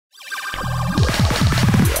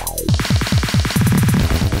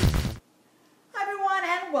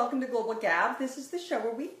Gab. This is the show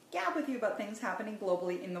where we gab with you about things happening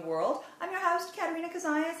globally in the world. I'm your host, Katerina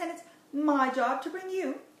Kazayas, and it's my job to bring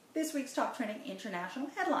you this week's top trending international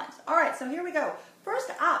headlines. All right, so here we go.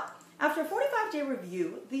 First up, after a 45-day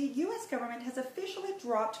review, the U.S. government has officially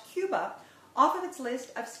dropped Cuba off of its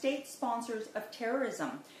list of state sponsors of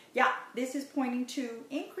terrorism. Yeah, this is pointing to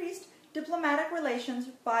increased diplomatic relations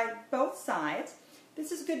by both sides.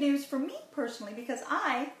 This is good news for me personally because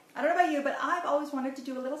I don't know about you, but I've always wanted to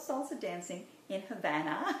do a little salsa dancing in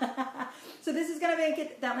Havana. So this is going to make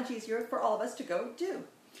it that much easier for all of us to go do.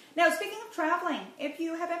 Now, speaking of traveling, if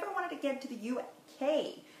you have ever wanted to get to the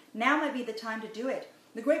UK, now might be the time to do it.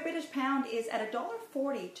 The Great British Pound is at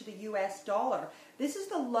 $1.40 to the US dollar. This is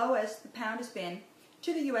the lowest the pound has been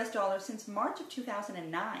to the US dollar since March of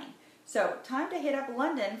 2009. So time to hit up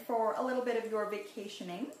London for a little bit of your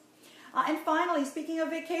vacationing. And finally, speaking of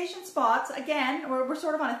vacation spots, again, we're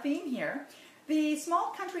sort of on a theme here. The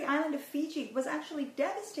small country island of Fiji was actually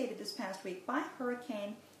devastated this past week by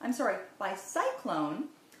Cyclone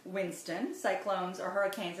Winston. Cyclones are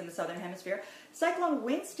hurricanes in the southern hemisphere. Cyclone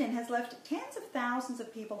Winston has left tens of thousands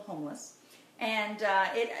of people homeless. And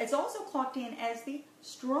it is also clocked in as the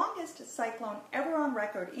strongest cyclone ever on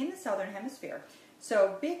record in the southern hemisphere.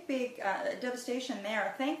 So big devastation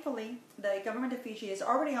there. Thankfully, the government of Fiji is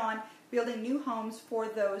already on building new homes for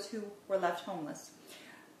those who were left homeless.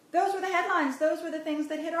 Those were the headlines. Those were the things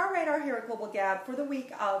that hit our radar here at Global Gab for the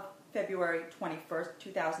week of February 21st,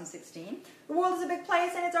 2016. The world is a big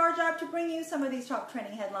place, and it's our job to bring you some of these top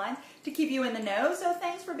trending headlines to keep you in the know. So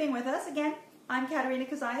thanks for being with us. Again, I'm Katerina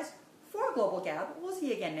Kazayas for Global Gab. We'll see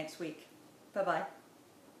you again next week. Bye-bye.